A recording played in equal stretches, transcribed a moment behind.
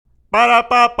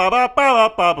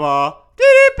Ba-da-ba-ba-ba-ba-ba-ba.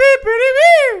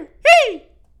 Hey!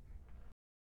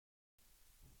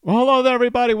 Well, hello there,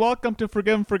 everybody. Welcome to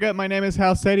Forgive and Forget. My name is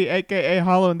Hal Sadie, a.k.a.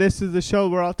 Hollow, and this is the show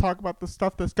where I'll talk about the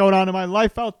stuff that's going on in my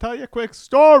life. I'll tell you a quick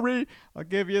story.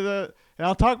 And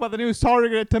I'll talk about the news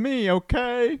targeted to me,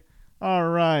 okay? All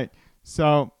right.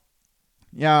 So,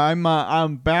 yeah,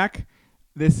 I'm back.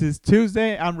 This is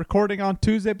Tuesday. I'm recording on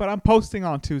Tuesday, but I'm posting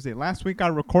on Tuesday. Last week I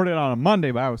recorded on a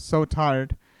Monday, but I was so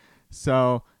tired.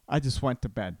 So, I just went to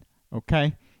bed,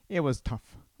 okay? It was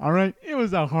tough. All right, it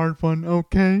was a hard one,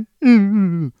 okay?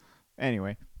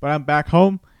 Anyway, but I'm back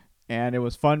home, and it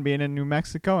was fun being in New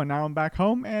Mexico, and now I'm back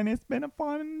home, and it's been a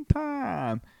fun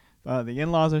time. The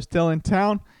in-laws are still in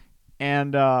town,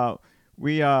 and I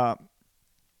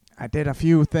did a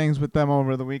few things with them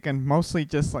over the weekend, mostly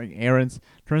just like errands.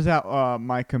 Turns out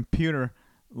my computer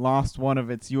lost one of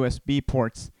its USB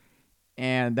ports,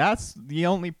 and that's the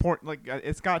only port.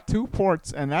 It's got two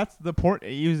ports, and that's the port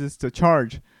it uses to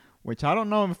charge. Which I don't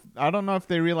know if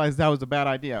they realized that was a bad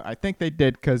idea. I think they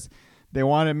did because they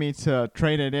wanted me to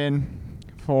trade it in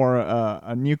for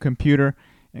a new computer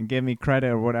and give me credit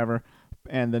or whatever.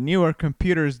 And the newer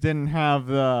computers went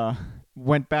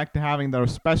back to having the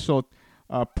special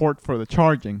port for the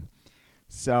charging.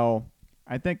 So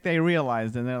I think they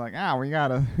realized, and they're like, we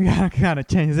gotta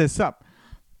change this up.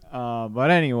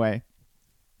 But anyway,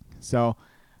 so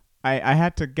I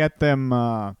had to get them.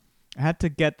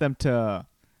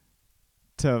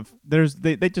 They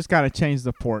just got to change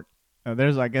the port.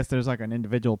 There's like an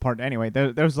individual part. Anyway,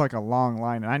 there's like a long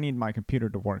line, and I need my computer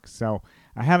to work. So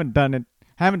I haven't done it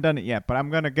yet, but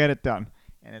I'm gonna get it done.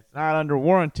 And it's not under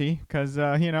warranty because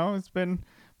it's been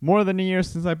more than a year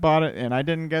since I bought it, and I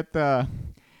didn't get the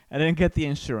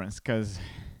insurance because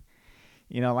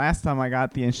last time I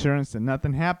got the insurance and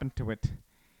nothing happened to it,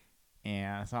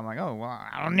 and so I'm like, oh well,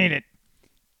 I don't need it.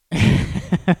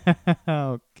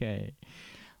 Okay,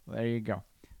 well, there you go.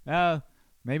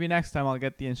 Maybe next time I'll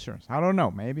get the insurance. I don't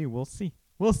know. Maybe we'll see.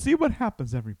 We'll see what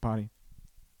happens, everybody.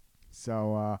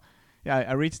 So,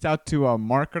 I reached out to a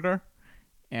marketer,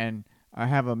 and I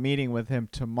have a meeting with him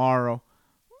tomorrow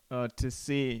to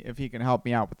see if he can help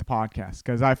me out with the podcast.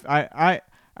 Because I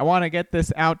want to get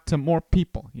this out to more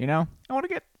people, I want to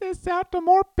get this out to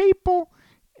more people,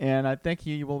 and I think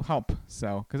he will help.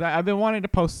 So, because I've been wanting to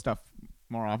post stuff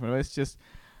more often. It's just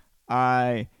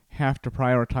I have to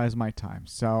prioritize my time.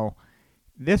 So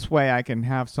this way I can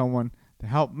have someone to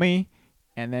help me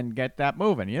and then get that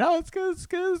moving. Let's get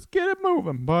it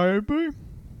moving, baby.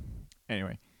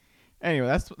 Anyway,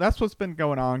 that's what's been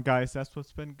going on, guys. That's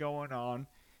what's been going on.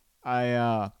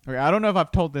 I don't know if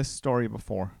I've told this story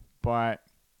before, but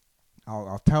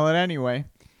I'll tell it anyway.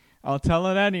 Yeah,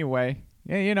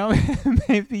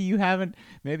 maybe you haven't,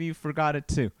 maybe you forgot it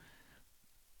too.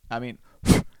 I mean,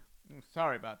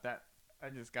 sorry about that. I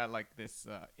just got like this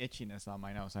itchiness on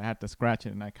my nose. I had to scratch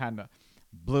it, and I kind of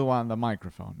blew on the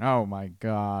microphone. Oh my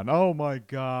god.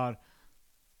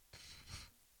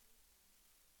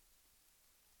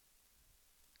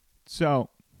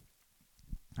 So,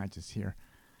 I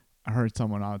heard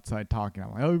someone outside talking.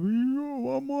 I'm like,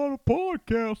 I'm on a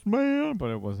podcast, man. But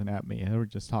it wasn't at me. They were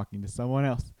just talking to someone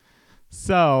else.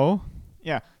 So,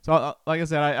 yeah. So, like I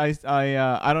said,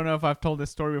 I don't know if I've told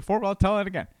this story before, but I'll tell it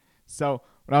again. So,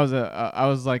 when I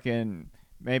was like in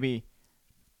maybe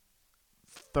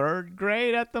third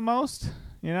grade at the most.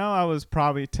 I was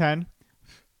probably 10.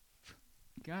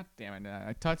 God damn it!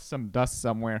 I touched some dust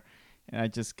somewhere, and I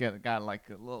just got like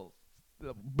a little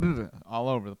all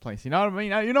over the place. You know what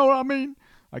I mean?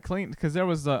 I cleaned because there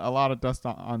was a lot of dust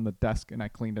on the desk, and I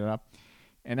cleaned it up,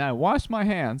 and I washed my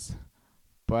hands.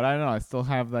 But I don't know. I still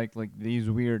have like these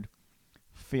weird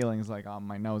feelings like on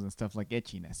my nose and stuff, like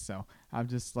itchiness. So I'm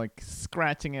just like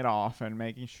scratching it off and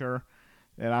making sure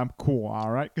that I'm cool, all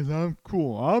right? Because I'm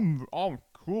cool. I'm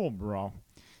cool, bro.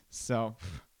 So,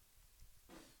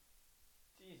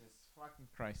 Jesus fucking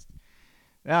Christ.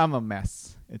 I'm a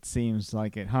mess. It seems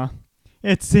like it, huh?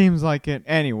 It seems like it.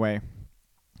 Anyway.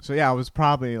 So yeah, I was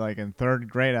probably like in third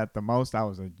grade at the most. I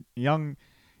was a young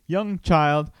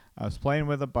child. I was playing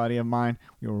with a buddy of mine.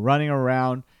 We were running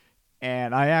around,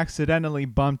 and I accidentally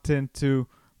bumped into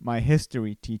my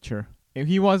history teacher.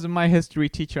 He wasn't my history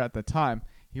teacher at the time.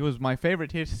 He was my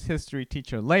favorite history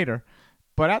teacher later.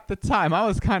 But at the time, I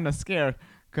was kind of scared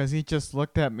because he just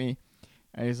looked at me,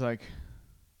 and he's like,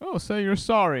 oh, say you're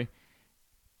sorry.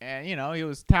 And, he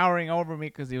was towering over me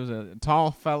because he was a tall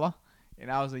fella,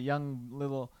 and I was a young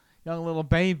little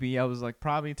baby. I was like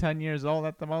probably 10 years old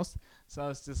at the most. So I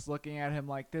was just looking at him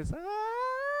like this.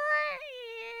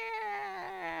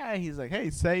 He's like, hey,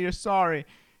 say you're sorry.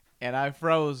 And I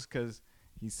froze because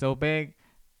he's so big.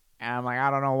 And I'm like,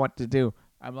 I don't know what to do.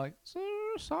 I'm like, sir,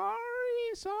 sorry,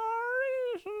 sorry,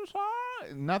 sir,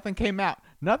 sorry. Nothing came out.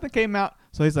 Nothing came out.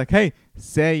 So he's like, hey,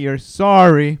 say you're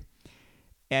sorry.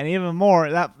 And even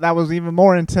more, that was even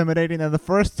more intimidating than the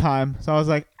first time. So I was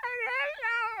like,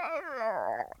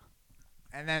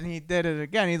 and then he did it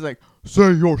again. He's like,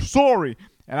 say you're sorry.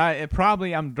 And I'm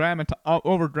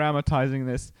over dramatizing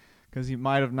this because he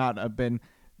might have not have been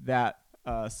that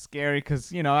scary.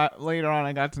 Because later on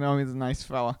I got to know him. He's a nice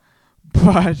fella,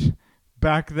 but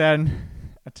back then,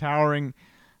 a towering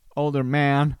older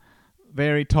man,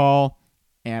 very tall,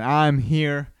 and I'm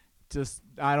here. Just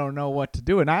I don't know what to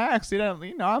do, and I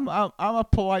accidentally, I'm a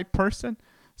polite person,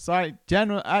 so I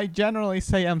generally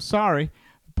say I'm sorry.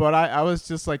 But I was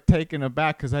just like taken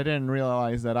aback because I didn't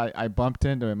realize that I bumped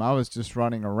into him. I was just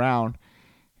running around,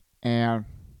 and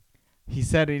he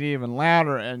said it even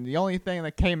louder, and the only thing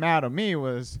that came out of me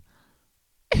was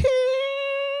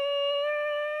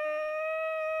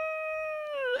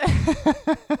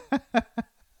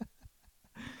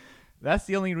that's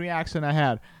the only reaction I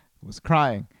had, was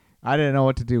crying. I didn't know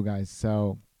what to do, guys,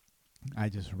 so I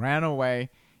just ran away,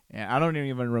 and I don't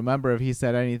even remember if he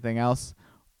said anything else,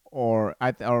 or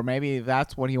maybe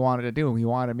that's what he wanted to do. He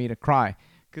wanted me to cry,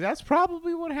 because that's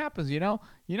probably what happens.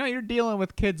 You're dealing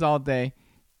with kids all day,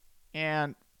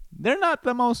 and they're not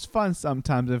the most fun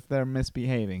sometimes if they're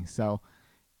misbehaving. So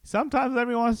sometimes,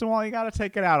 every once in a while, you got to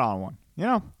take it out on one.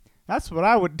 That's what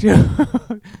I would do.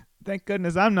 Thank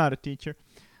goodness I'm not a teacher.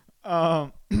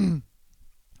 But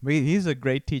he's a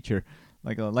great teacher.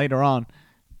 Like later on,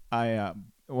 eighth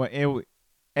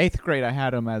grade, I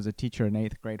had him as a teacher in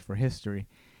eighth grade for history,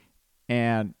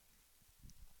 and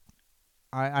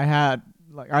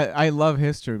I love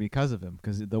history because of him,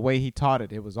 because the way he taught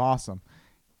it was awesome,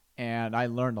 and I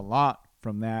learned a lot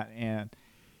from that, and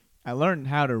I learned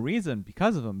how to reason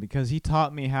because of him, because he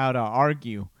taught me how to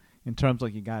argue. In terms,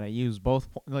 like, you gotta use both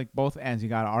ends. You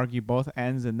gotta argue both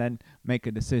ends and then make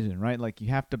a decision, right? Like, you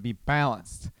have to be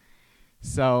balanced.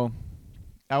 So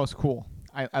that was cool.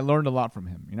 I learned a lot from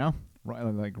him,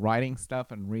 like writing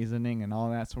stuff and reasoning and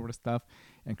all that sort of stuff,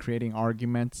 and creating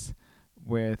arguments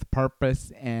with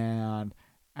purpose and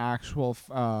actual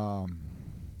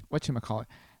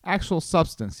actual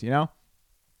substance,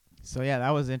 So yeah, that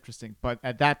was interesting. But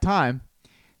at that time,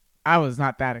 I was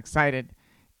not that excited.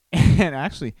 And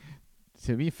actually,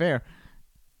 to be fair,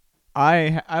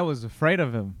 I was afraid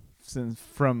of him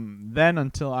from then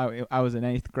until I was in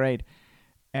eighth grade,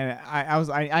 and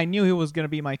I knew he was gonna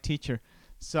be my teacher,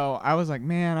 so I was like,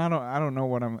 man, I don't know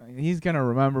what he's gonna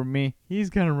remember me. He's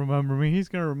gonna remember me. He's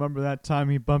gonna remember that time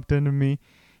he bumped into me.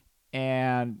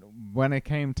 And when it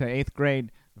came to eighth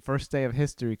grade, the first day of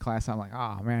history class, I'm like,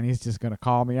 oh man, he's just going to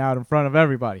call me out in front of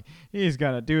everybody. He's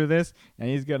going to do this, and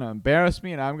he's going to embarrass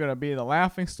me, and I'm going to be the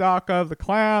laughing stock of the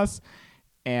class.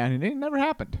 And it never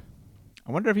happened.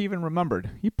 I wonder if he even remembered.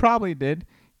 He probably did,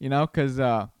 because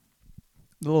the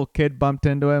little kid bumped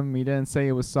into him. He didn't say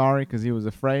he was sorry because he was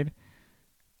afraid.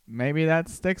 Maybe that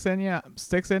sticks into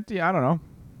you. I don't know.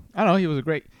 He was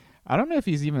I don't know if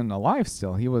he's even alive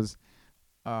still. He was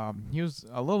a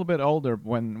little bit older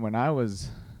when I was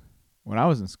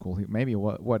in school. Maybe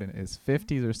what in his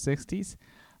 50s or 60s.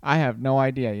 I have no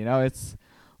idea. It's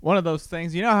one of those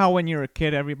things. You know how when you're a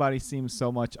kid, everybody seems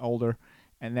so much older,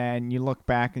 and then you look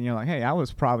back and you're like, hey, I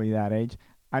was probably that age.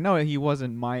 I know he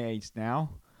wasn't my age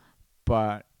now,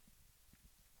 but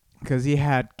because he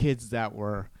had kids that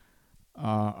were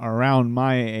around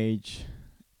my age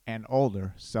and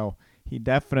older, so he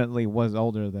definitely was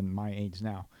older than my age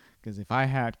now. Because if I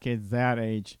had kids that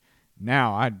age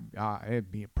now,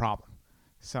 it'd be a problem.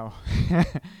 So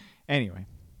anyway,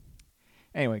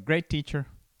 great teacher.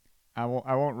 I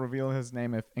won't reveal his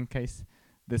name in case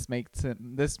this makes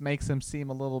him seem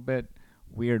a little bit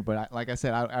weird. But like I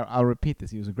said, I'll repeat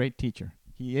this. He was a great teacher.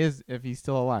 He is, if he's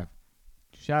still alive.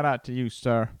 Shout out to you,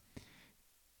 sir.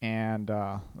 And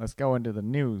let's go into the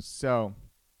news. So,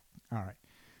 all right.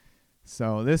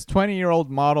 So this 20-year-old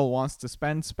model wants to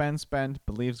spend,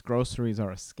 believes groceries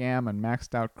are a scam, and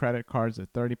maxed out credit cards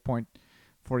at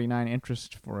 30.49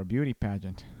 interest for a beauty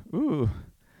pageant. Ooh,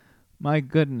 my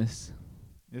goodness.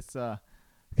 It's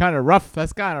kind of rough.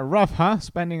 That's kind of rough, huh?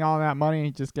 Spending all that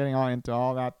money, just getting all into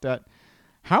all that debt.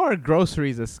 How are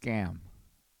groceries a scam?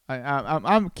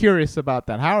 I'm curious about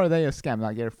that. How are they a scam?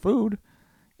 Like, you're food,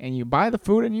 and you buy the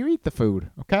food and you eat the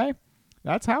food, okay?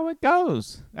 That's how it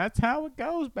goes. That's how it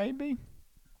goes, baby.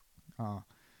 I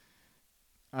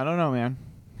don't know, man.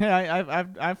 Hey,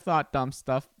 I've thought dumb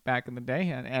stuff back in the day,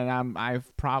 and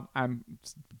I'm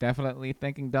definitely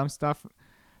thinking dumb stuff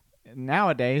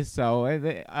nowadays. So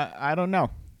I don't know.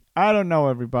 I don't know,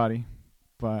 everybody,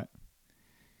 but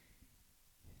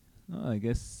Oh, I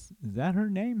guess, is that her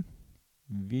name?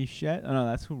 Vichette? Oh, no,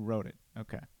 that's who wrote it.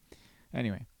 Okay.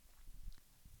 Anyway.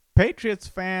 Patriots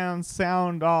fans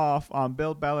sound off on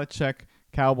Bill Belichick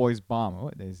Cowboys bomb.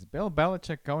 What, is Bill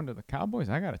Belichick going to the Cowboys?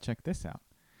 I got to check this out.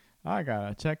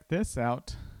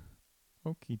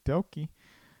 Okie dokie.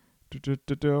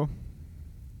 Do.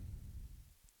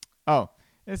 Oh,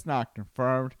 it's not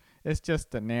confirmed. It's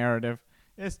just a narrative.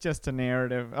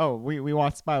 Oh, we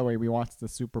watched, by the way, we watched the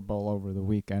Super Bowl over the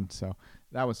weekend, so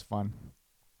that was fun.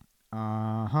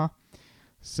 Uh-huh.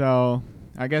 So,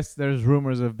 I guess there's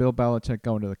rumors of Bill Belichick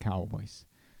going to the Cowboys.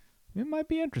 It might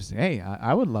be interesting. Hey,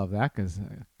 I would love that because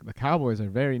the Cowboys are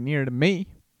very near to me.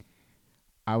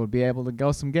 I would be able to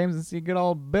go some games and see good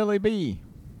old Billy B.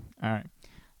 All right.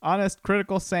 Honest,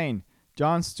 critical, sane.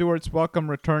 Jon Stewart's welcome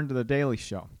return to The Daily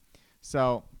Show.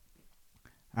 So,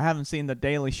 I haven't seen The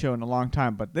Daily Show in a long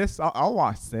time, but I'll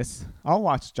watch this. I'll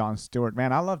watch Jon Stewart.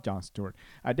 Man, I love Jon Stewart.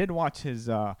 I did watch his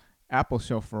Apple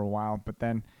show for a while, but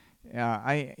then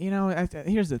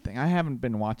here's the thing. I haven't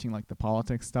been watching like the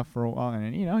politics stuff for a while,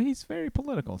 and he's very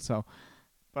political. So,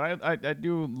 but I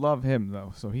do love him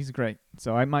though. So he's great.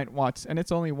 So I might watch, and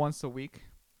it's only once a week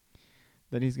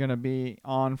that he's gonna be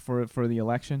on for the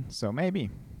election. So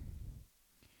maybe.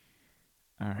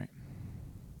 All right.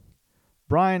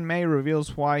 Brian May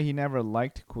reveals why he never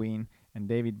liked Queen and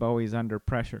David Bowie's Under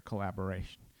Pressure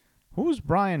collaboration. Who's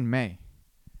Brian May?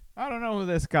 I don't know who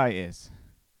this guy is.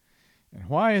 And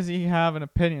why does he have an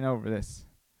opinion over this?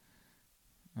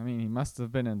 I mean, he must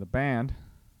have been in the band.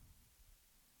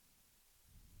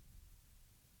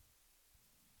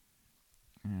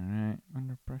 All right,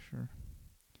 Under Pressure.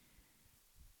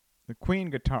 The Queen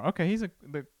guitar. Okay, he's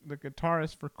the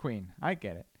guitarist for Queen. I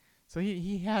get it. So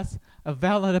he has a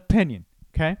valid opinion,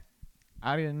 okay?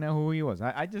 I didn't know who he was.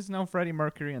 I just know Freddie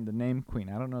Mercury and the name Queen.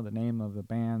 I don't know the name of the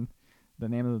band, the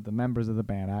name of the members of the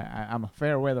band. I'm a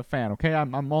fair weather fan, okay?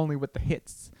 I'm only with the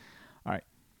hits. All right.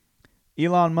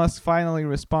 Elon Musk finally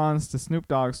responds to Snoop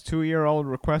Dogg's 2-year-old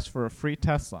request for a free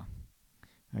Tesla.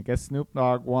 I guess Snoop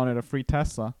Dogg wanted a free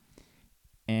Tesla,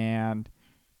 and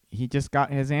he just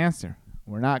got his answer.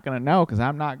 We're not going to know because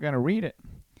I'm not going to read it.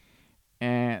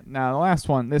 And now the last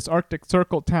one. This Arctic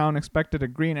Circle town expected a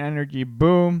green energy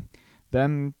boom.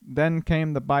 Then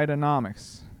came the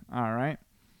Bidenomics. All right.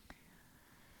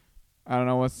 I don't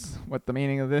know what the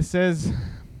meaning of this is,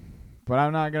 but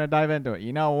I'm not going to dive into it.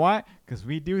 You know what? Because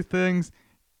we do things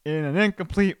in an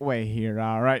incomplete way here,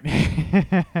 all right?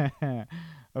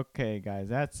 Okay, guys,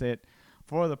 that's it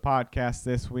for the podcast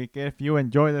this week. If you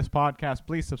enjoy this podcast,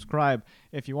 please subscribe.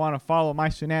 If you want to follow my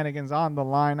shenanigans on the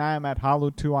line, I am at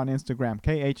Halu2 on Instagram,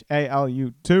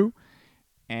 KHALU2.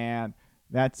 And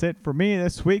that's it for me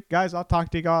this week, guys. I'll talk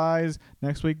to you guys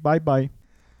next week. Bye-bye.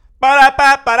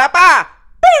 Ba-da-ba-ba-da-ba!